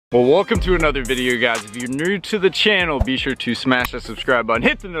Well, welcome to another video, guys. If you're new to the channel, be sure to smash that subscribe button,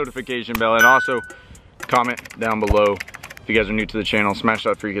 hit the notification bell, and also comment down below. If you guys are new to the channel, smash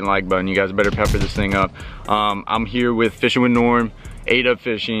that freaking like button. You guys better pepper this thing up. I'm here with Fishing with Norm, A-Dub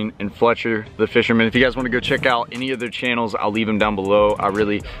Fishing, and Fletcher the Fisherman. If you guys want to go check out any of their channels, I'll leave them down below. I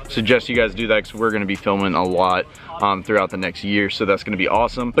really suggest you guys do that because we're going to be filming a lot throughout the next year, so that's going to be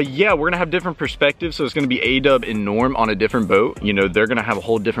awesome. But yeah, we're going to have different perspectives, so it's going to be A-Dub and Norm on a different boat. You know, they're going to have a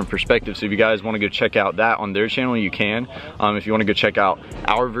whole different perspective, so if you guys want to go check out that on their channel, you can. If you want to go check out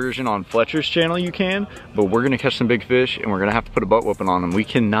our version on Fletcher's channel, you can. But we're going to catch some big fish, and we're going to have to put a butt whooping on them. We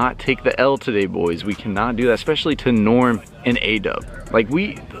cannot take the L today, boys. We cannot do that, especially to Norm and A-Dub. Like,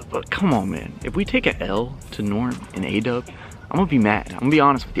 come on, man. If we take an L to Norm and A-Dub, I'm gonna be mad. I'm gonna be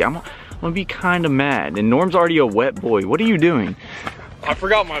honest with you. I'm gonna be kind of mad. And Norm's already a wet boy. What are you doing? I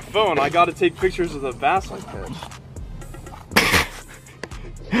forgot my phone. I gotta take pictures of the bass I catch.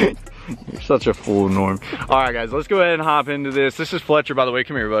 You're such a fool, Norm. All right, guys, let's go ahead and hop into this. This is Fletcher, by the way.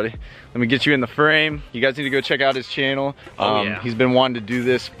 Come here, buddy. Let me get you in the frame. You guys need to go check out his channel. Yeah. He's been wanting to do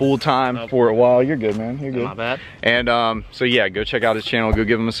this full time for a while. You're good, man. You're good. Not bad. And so yeah, go check out his channel. Go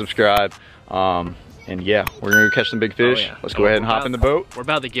give him a subscribe. And yeah, we're gonna go catch some big fish. Yeah. Let's go ahead and hop in the boat. We're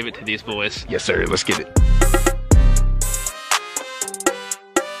about to give it to these boys. Yes, sir. Let's get it.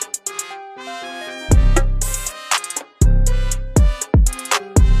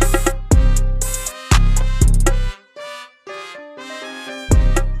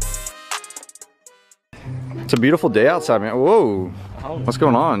 It's a beautiful day outside, man. Whoa. What's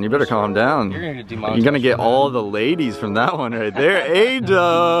going on? You better calm down. You're gonna get all the ladies from that one right there.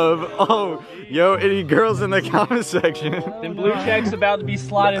 A-Dub. Oh, yo, any girls in the comment section? Them blue checks about to be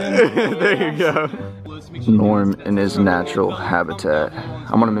sliding in. There you go. Norm in his natural habitat.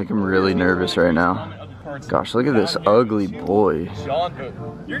 I'm gonna make him really nervous right now. Gosh, look at this ugly boy.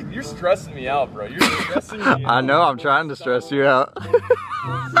 Sean, you're stressing me out, bro. You're stressing me out. I know, I'm trying to stress you out.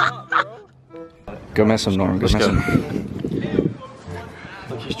 Go mess him, Norm. Go mess him.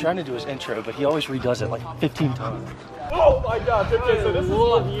 Look, he's trying to do his intro, but he always redoes it like 15 times. Oh my God! Okay, so this is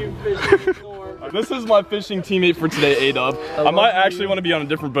you fishing. This is my fishing teammate for today, A-Dub. I might actually want to be on a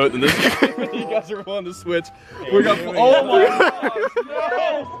different boat than this. You guys are willing to switch. We got. Oh my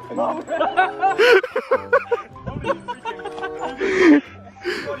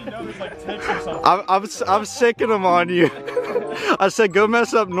gosh! I'm sicking him on you. I said, go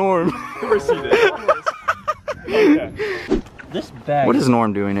mess up Norm. Of course you did. Okay. This bag. What is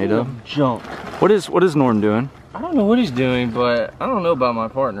Norm doing, A-Dub? Junk. What is Norm doing? I don't know what he's doing, but I don't know about my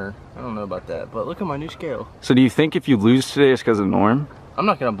partner. I don't know about that. But look at my new scale. So do you think if you lose today, it's because of Norm? I'm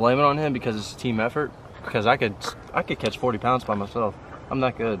not gonna blame it on him because it's a team effort. Because I could catch 40 pounds by myself. I'm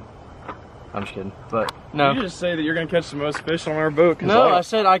that good. I'm just kidding, but no. You just say that you're gonna catch the most fish on our boat. No, I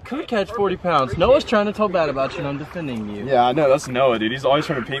said I could catch 40 pounds. Noah's trying to talk bad about you and I'm defending you. Yeah, I know, that's Noah, dude. He's always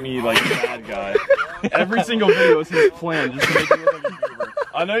trying to paint me like a bad guy. Every single video is his plan, just to make me look like a goober.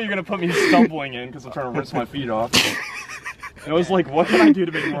 I know you're gonna put me stumbling in because I'm trying to rinse my feet off. And I was like, what can I do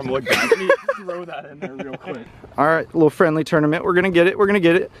to make Norm look bad? Let me throw that in there real quick. All right, a little friendly tournament. We're gonna get it. We're gonna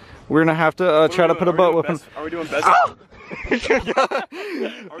get it. We're gonna have to try to put a butt whooping. Are we doing best? Oh!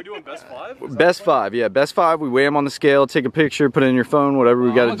 Are we doing best five? Best five, yeah, best five. We weigh them on the scale, take a picture, put it in your phone, whatever we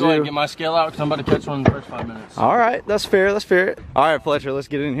gotta I'm gonna go ahead and do. get my scale out because I'm about to catch one in the first 5 minutes. All right, that's fair, that's fair. All right, Fletcher, let's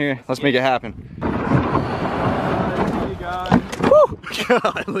get in here. Let's make it happen. Hey guys. Woo!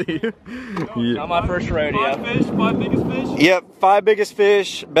 Golly. Yeah. Not my first rodeo. Five biggest fish? Yep, 5 biggest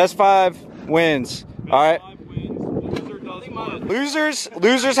fish, best 5 wins. All right.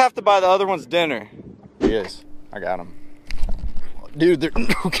 Losers have to buy the other one's dinner. He is. I got him. Dude, they're.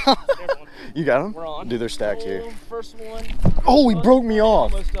 Oh God. You got him? We're on. Dude, they're stacked here. First one. Oh, he broke me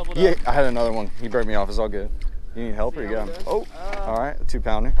off. Yeah, Up. I had another one. He broke me off. It's all good. You need help or you got him? Oh, all right, a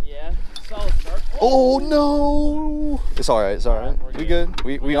 2-pounder. Yeah, solid start. Oh no! It's all right. It's all right. We good.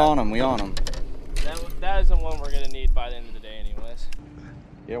 We on him. We on him. That isn't one we're gonna need by the end of the day, anyways.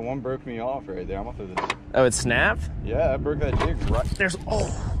 Yeah, one broke me off right there. I'm off of this. Oh, it snapped? Yeah, I broke that jig right. There's Are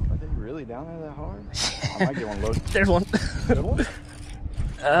they really down there that hard? I might get one loaded. There's one. Good one?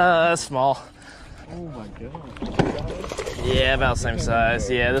 Small. Oh my God. Yeah, about the same size.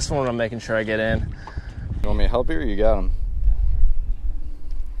 Yeah, this one I'm making sure I get in. You want me to help you or you got him?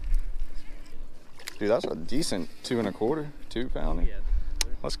 Dude, that's a decent 2 1/4, 2-pounder. Yeah.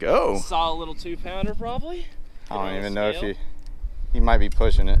 Let's go. Solid little 2-pounder probably. I don't even know if he might be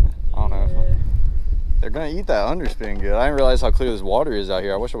pushing it. I don't know if they're gonna eat that underspin good. I didn't realize how clear this water is out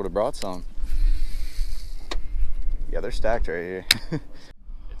here. I wish I would have brought some. Yeah, they're stacked right here.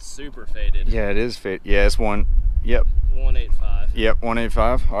 It's super faded. Yeah, it is faded. Yeah, it's one. Yep. 185. Yep,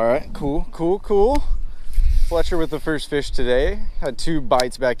 185. All right, cool, cool, cool. Fletcher with the first fish today. Had 2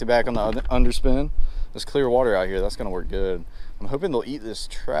 bites back to back on the underspin. There's clear water out here. That's gonna work good. I'm hoping they'll eat this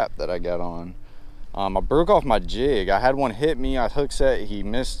trap that I got on. I broke off my jig. I had one hit me. I hook set. He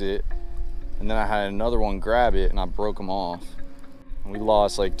missed it, and then I had another one grab it, and I broke them off. And we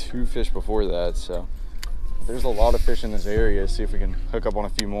lost like 2 fish before that. So there's a lot of fish in this area. See if we can hook up on a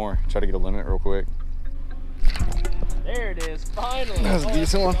few more. Try to get a limit real quick. There it is. Finally. That was a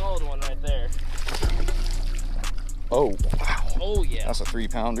decent one. Solid one right there. Oh wow. Oh yeah. That's a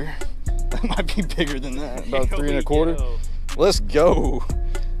 3-pounder. That might be bigger than that. About 3 1/4. Go. Let's go.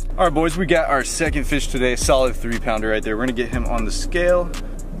 All right, boys, we got our second fish today. Solid 3-pounder right there. We're gonna get him on the scale.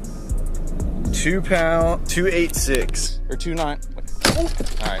 2 pound, 286 or 29. All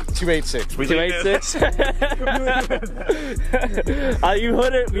right, 286. 286.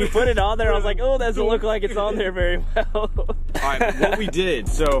 You put it on there. I was like, oh, that doesn't look like it's on there very well. All right, what we did.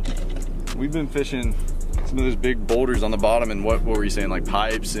 So we've been fishing some of those big boulders on the bottom, and what were you saying, like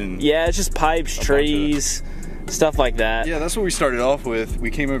pipes and? Yeah, it's just pipes, trees, stuff like that. Yeah, that's what we started off with.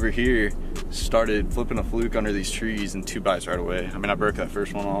 We came over here, started flipping a fluke under these trees, and 2 bites right away. I mean, I broke that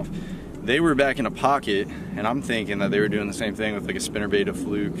first one off. They were back in a pocket, and I'm thinking that they were doing the same thing with like a spinnerbait, a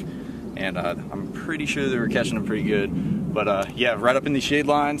fluke, and I'm pretty sure they were catching them pretty good. But yeah, right up in these shade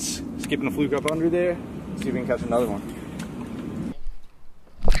lines, skipping a fluke up under there, see if we can catch another one.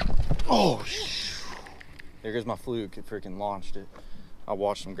 Oh, there goes my fluke. It freaking launched it. I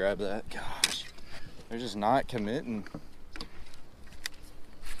watched them grab that. Gosh, they're just not committing.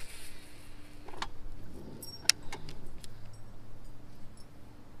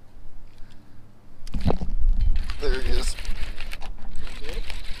 There it is.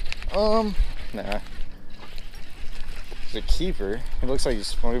 Nah. It's a keeper. It looks like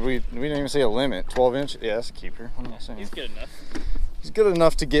he's, we didn't even say a limit. 12 inch? Yeah, that's a keeper. What am I saying? He's good enough. He's good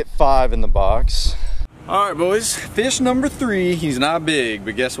enough to get 5 in the box. All right, boys. Fish number 3. He's not big,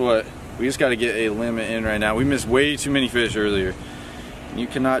 but guess what? We just got to get a limit in right now. We missed way too many fish earlier. You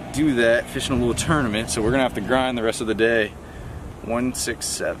cannot do that fishing a little tournament, so we're going to have to grind the rest of the day.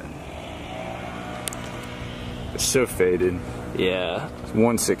 167. It's so faded. Yeah. It's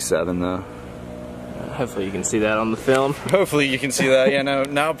 167 though. Hopefully you can see that on the film. Hopefully you can see that. Yeah, no.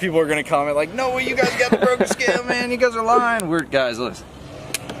 Now people are gonna comment like, "No way, you guys got the broken scale, man. You guys are lying." Guys, listen.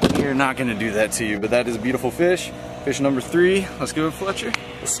 We're not gonna do that to you, but that is a beautiful fish. Fish number 3. Let's go, Fletcher.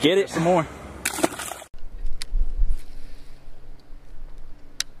 Let's get it. Some more.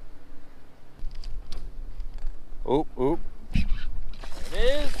 Oh, oh. There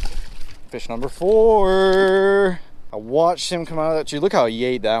it is. Fish number 4. I watched him come out of that tree. Look how he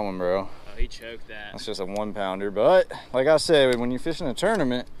ate that one, bro. Oh, he choked that. That's just a 1-pounder. But like I said, when you're fishing a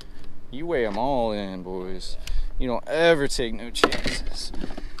tournament, you weigh them all in, boys. You don't ever take no chances.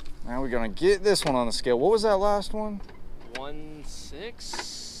 Now we're gonna get this one on the scale. What was that last one?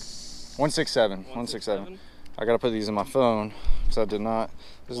 167. 167. I gotta put these in my phone because I did not.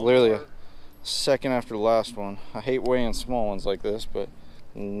 This is literally a second after the last one. I hate weighing small ones like this, but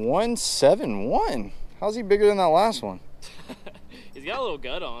 171. How's he bigger than that last one? He's got a little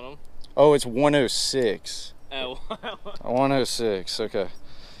gut on him. Oh, it's 106. Oh. 106. Okay.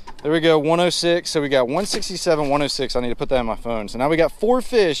 There we go. 106. So we got 167, 106. I need to put that in my phone. So now we got 4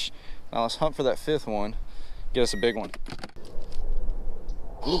 fish. Now let's hunt for that 5th one. Get us a big one.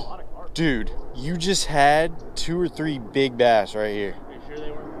 Dude, you just had 2 or 3 big bass right here. Are you sure they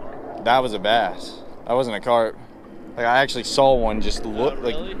weren't? That was a bass. That wasn't a carp. Like I actually saw one just look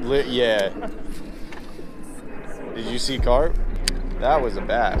really? like yeah. Did you see carp? That was a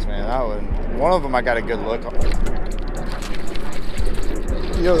bass, man. That was one of them. I got a good look on.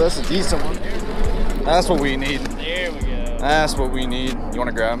 Yo, that's a decent one. That's what we need. There we go. That's what we need. You want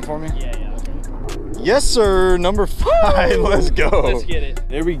to grab him for me? Yeah. Yes, sir. Number 5. Let's go. Let's get it.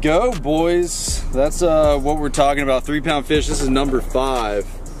 There we go, boys. That's what we're talking about. 3-pound fish. This is number 5.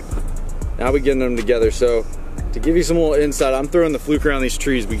 Now we're getting them together. So to give you some little insight, I'm throwing the fluke around these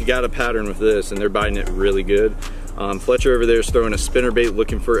trees. We got a pattern with this, and they're biting it really good. Fletcher over there is throwing a spinnerbait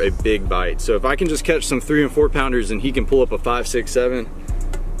looking for a big bite. So if I can just catch some 3 and 4 pounders and he can pull up a 5, 6, 7,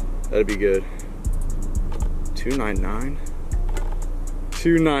 that'd be good. 299.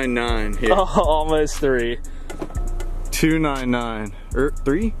 299 here. Oh, almost 3. 299 or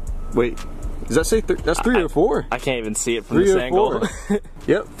 3? Wait, does that say that's 3 or 4? I can't even see it from this angle.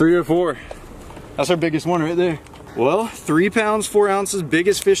 Yep, 3 or 4. That's our biggest one right there. Well, 3 pounds, 4 ounces,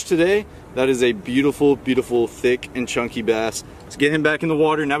 biggest fish today. That is a beautiful, beautiful, thick and chunky bass. Let's get him back in the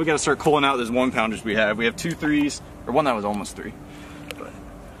water. Now we got to start pulling out those 1-pounders we have. We have 2 3s, or one that was almost 3. But,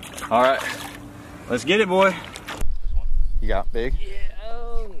 all right, let's get it, boy. You got big? Yeah,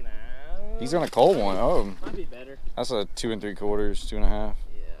 oh no. He's on a cold one. Oh, Might be better. that's a 2 3/4, 2.5. Yeah.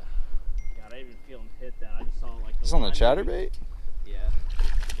 God, I didn't even feel him hit that. I just saw like It's on the line chatterbait? Yeah.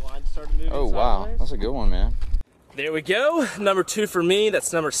 The line started moving Oh, wow. sideways. That's a good one, man. There we go. Number 2 for me.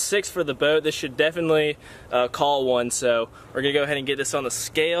 That's number 6 for the boat. This should definitely call one. So we're gonna go ahead and get this on the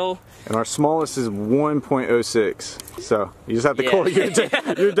scale. And our smallest is 1.06. So you just have to call. You're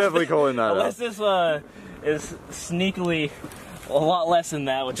definitely calling that Unless out. this is sneakily a lot less than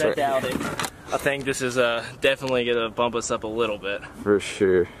that, which I doubt it. I think this is definitely gonna bump us up a little bit. For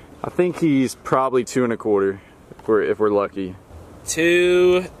sure. I think he's probably 2 1/4 if we're lucky.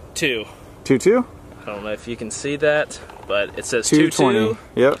 2 2. 2.2? I don't know if you can see that, but it says 2.20. 2.2.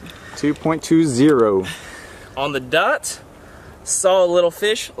 Yep. 2.20. On the dot. Saw a little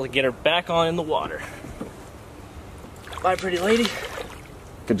fish. We'll get her back on in the water. Bye, pretty lady.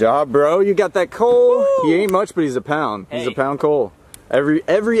 Good job, bro. You got that coal. Woo! He ain't much, but he's a pound. He's a pound coal. Every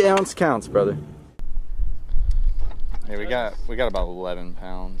ounce counts, brother. Yeah, we got about 11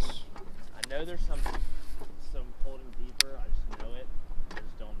 pounds. I know there's some holding deeper. I just know it. I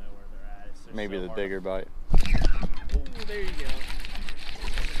just don't know where they're at. It's just Maybe so the hard. bigger bite. Ooh, there you go.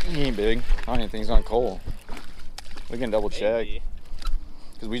 He ain't big. I don't even think he's on coal. We can double check. Maybe.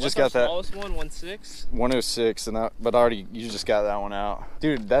 Because we What's just our got that smallest one, 1.6? 106, and that, but already you just got that one out.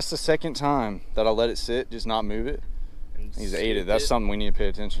 Dude, that's the second time that I let it sit, just not move it. And He's ate it. scoop That's something we need to pay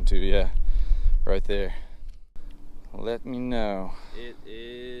attention to, yeah. Right there. Let me know. It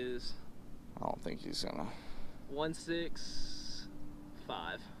is I don't think he's gonna.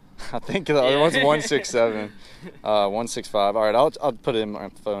 1.65. I think the other one's 167. 165. All right, I'll put it in my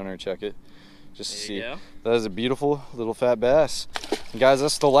phone or check it just to see. There you go. That is a beautiful little fat bass. And guys,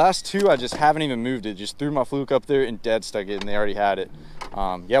 that's the last 2. I just haven't even moved it. Just threw my fluke up there and dead stuck it, and they already had it.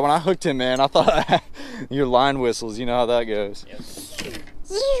 Yeah, when I hooked him, man, I thought your line whistles. You know how that goes. Yep.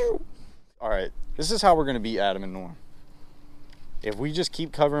 All right, this is how we're gonna beat Adam and Norm. If we just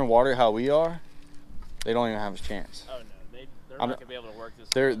keep covering water how we are, they don't even have a chance. Oh no, they're not gonna be able to work this.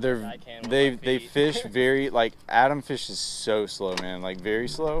 as I can with they my feet. fish very, like, Adam fishes so slow, man, like very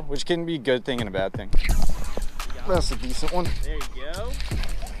slow, which can be a good thing and a bad thing. That's a decent one. There you go. Oh,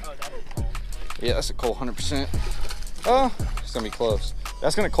 that is cold. Yeah, that's a coal 100%. Oh, it's gonna be close.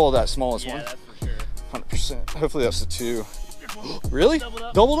 That's gonna call that smallest Yeah, one. that's for sure. 100%. Hopefully that's a 2. Really? Doubled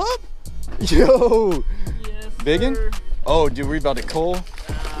up. Doubled up? Yo! Yes, Biggin? sir. Oh, dude, we about to coal? I don't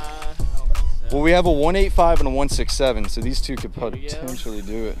think so. Well, we have a 185 and a 167, so these 2 could There we go. potentially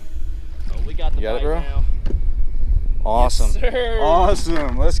do it. Oh, we got the You got it, bite bro? now. Awesome. Yes, sir.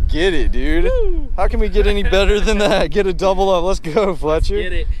 Awesome. Let's get it, dude. Woo. How can we get any better than that? Get a double up. Let's go, Fletcher.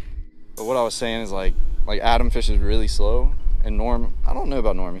 Get it. But what I was saying is like Adam fishes really slow, and Norm, I don't know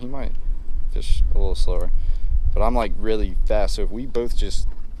about Norm. He might fish a little slower, but I'm like really fast. So if we both just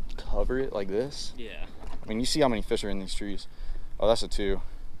cover it like this, Yeah. I mean, you see how many fish are in these trees. Oh, that's a 2.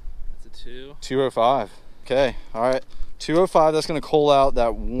 That's a 2. 205. Okay. All right. 205. That's gonna coal out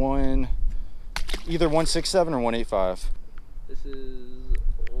that one, either 167 or 185. This is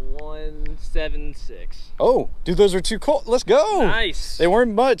 1.76. Oh, dude, those are 2 coal. Let's go. Nice. They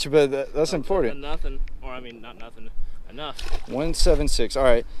weren't much, but that's important. Nothing. Or I mean, not nothing. Enough. 176. All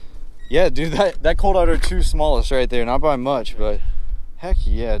right. Yeah, dude, that cold out our 2 smallest right there. Not by much, but heck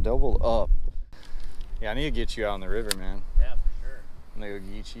yeah, double up. Yeah, I need to get you out on the river, man. Yeah, for sure. I'm gonna go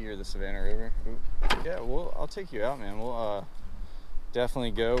Geechee or the Savannah River. Ooh. Yeah, I'll take you out, man. We'll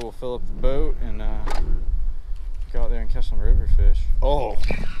definitely go. We'll fill up the boat and go out there and catch some river fish. Oh.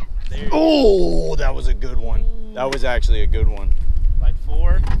 Oh, that was a good one. That was actually a good one. Like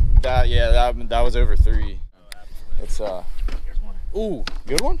 4? That was over 3. Oh, absolutely. It's Here's one. ooh,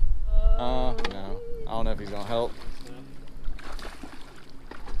 good one? No. I don't know if he's gonna help.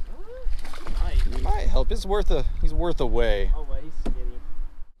 He might help. He's worth a way. Oh, wait, he's skinny.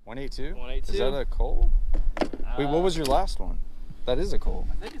 182? 182. Is that a coal? Wait, what was your last one? That is a coal.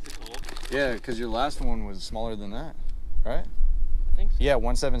 I think it's a coal. Yeah, because your last one was smaller than that, right? I think so. Yeah,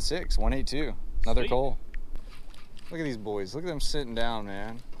 176, 182. Another Sweet. coal. Look at these boys. Look at them sitting down,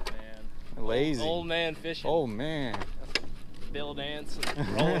 man. Man. They're lazy. Old man fishing. Oh, man. Bill Dance and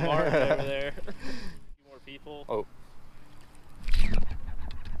Roland Martin over there. A few more people. Oh.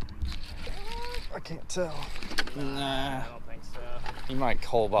 I can't tell. Nah. I don't think so. He might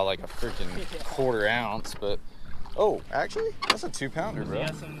coal by like a freaking quarter ounce, but oh, actually, that's a 2-pounder, He bro.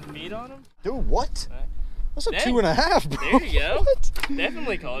 got some meat on him? Dude, what? That's a Dang. 2.5, bro. There you go. What?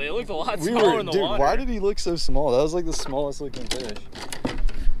 Definitely called it. It looked a lot smaller in the dude, water. why did he look so small? That was like the smallest looking fish.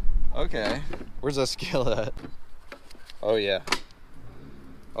 Okay, where's that scale at? Oh yeah.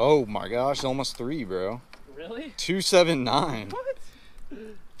 Oh my gosh, almost 3, bro. Really? 279. What?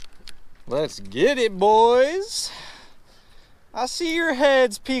 Let's get it, boys. I see your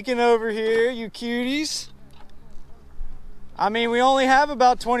heads peeking over here, you cuties. I mean, we only have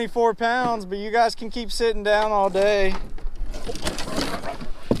about 24 pounds, but you guys can keep sitting down all day.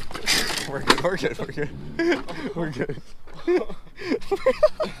 We're good, we're good, we're good. We're good.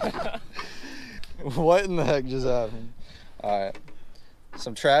 What in the heck just happened? All right.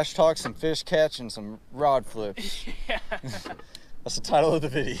 Some trash talk, some fish catch, and some rod flips. Yeah. That's the title of the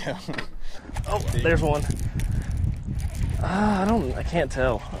video. Oh, there's one. I can't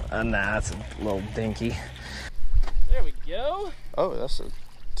tell. Nah, it's a little dinky. There we go. Oh, that's a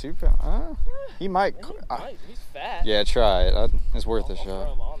 2 pound. He might. He's fat. Yeah, try it. It's worth a I'll shot.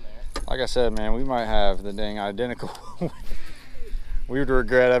 throw him on there. Like I said, man, we might have the dang identical. We would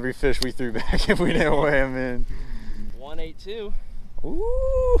regret every fish we threw back if we didn't weigh him in. 182.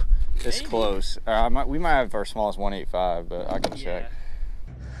 Ooh, it's Maybe. close. We might have our smallest 185, but I can check.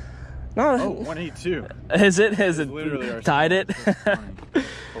 No. Oh, 182. Is it? Has it Literally our tied it?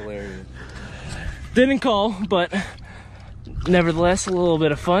 Hilarious. Didn't call, but nevertheless, a little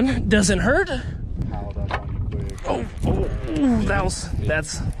bit of fun. Doesn't hurt. How that one quick. Ooh,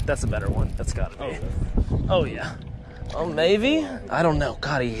 that's a better one. That's gotta be. Oh yeah. Oh, maybe? I don't know.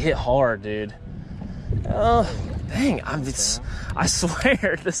 God, he hit hard, dude. Oh, dang. I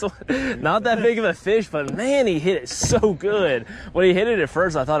swear, this one, not that big of a fish, but man, he hit it so good. When he hit it at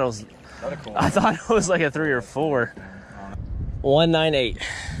first, I thought it was like a 3 or 4. 198.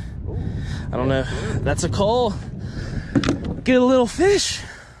 I don't know. That's a call. Get a little fish.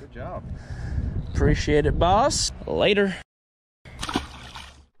 Good job. Appreciate it, boss. Later.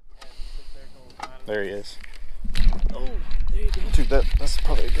 There he is. Oh, there you go. Dude, that's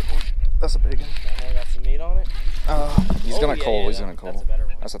probably a good one. That's a big one. That one got some meat on it. He's gonna call. Yeah, He's gonna call. That's a better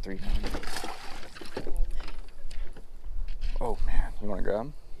one. That's a 3 pounder. Oh man, you wanna grab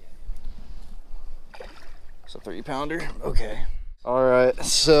him? It's a 3 pounder. Okay. All right,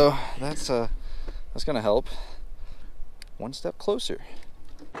 so that's gonna help. One step closer.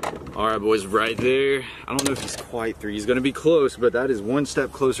 All right, boys, right there. I don't know if he's quite 3. He's gonna be close, but that is one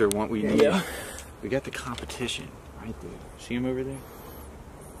step closer to what we need. Yeah. We got the competition right there. See him over there?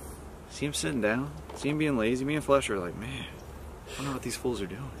 See him sitting down? See him being lazy? Me and Flesh are like, man, I don't know what these fools are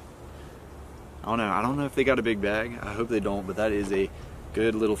doing. I don't know if they got a big bag. I hope they don't, but that is a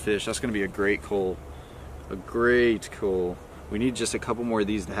good little fish. That's gonna be a great coal. A great coal. We need just a couple more of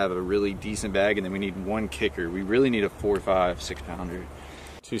these to have a really decent bag, and then we need one kicker. We really need a 4, 5, 6 pounder.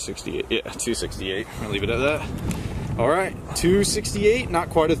 268, yeah, 268. I'll leave it at that. All right, 268, not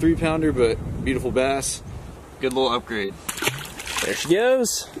quite a 3 pounder, but beautiful bass. Good little upgrade. There she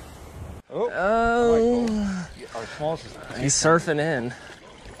goes. Oh, Our smallest is he's surfing in.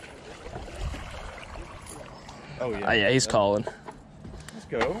 oh yeah. Oh yeah, he's calling. Let's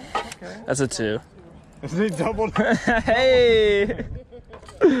go. Okay. That's a 2. He doubled. Hey.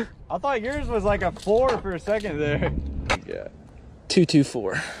 I thought yours was like a 4 for a second there. Yeah.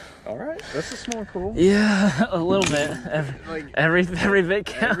 224. All right, that's a small cool. Yeah, a little bit. Every bit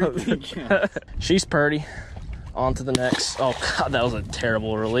counts. Everything counts. She's purty. On to the next. Oh God, that was a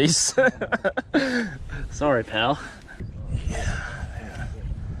terrible release. Sorry, pal. Yeah.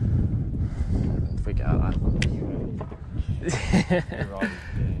 Freak out.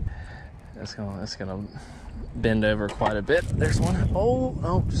 It's gonna bend over quite a bit. There's one.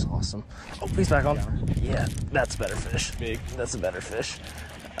 Oh, just awesome. Oh, he's back on. Yeah, that's a better fish. Big. That's a better fish.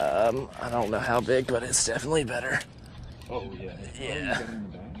 I don't know how big, but it's definitely better. Oh yeah. Yeah.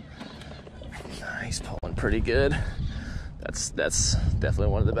 He's pulling pretty good. That's definitely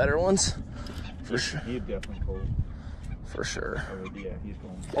one of the better ones. For sure. He's definitely cold. For sure. Oh yeah, he's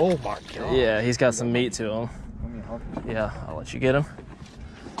going. Oh my God. Yeah, he's got some meat to him. Yeah, I'll let you get him.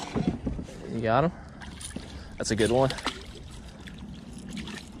 You got him? That's a good one.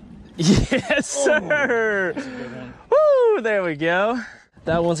 Yes, sir. Woo, there we go.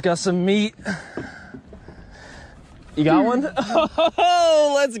 That one's got some meat. You got one?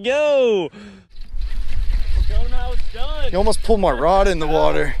 Oh, let's go. We're going how it's done. You almost pulled my rod in the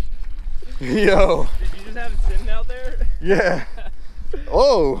water. Yo. Did you just have it sitting out there? Yeah.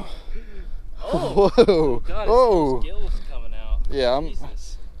 Oh. Oh. Whoa. God, oh. Gills coming out. Yeah,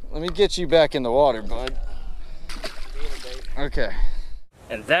 Jesus. let me get you back in the water, bud. Okay.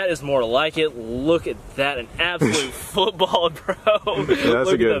 And that is more like it. Look at that, an absolute football, bro. That's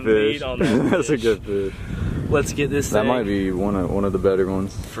Look a good at the meat fish. on that That's a fish. good fish. Let's get this That thing. might be one of the better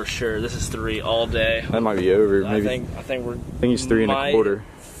ones. For sure. This is 3 all day. That might be over. Maybe. I think we're. I think he's 3 1/4.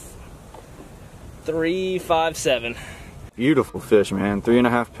 3, 5, 7. Beautiful fish, man.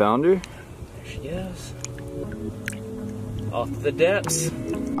 3.5 pounder. There she goes. Off the depths.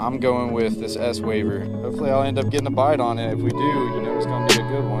 I'm going with this S waver. Hopefully I'll end up getting a bite on it. If we do, you know it's gonna be a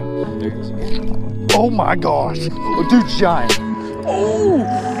good one. There he is. Oh my gosh. Oh, dude's giant. Oh!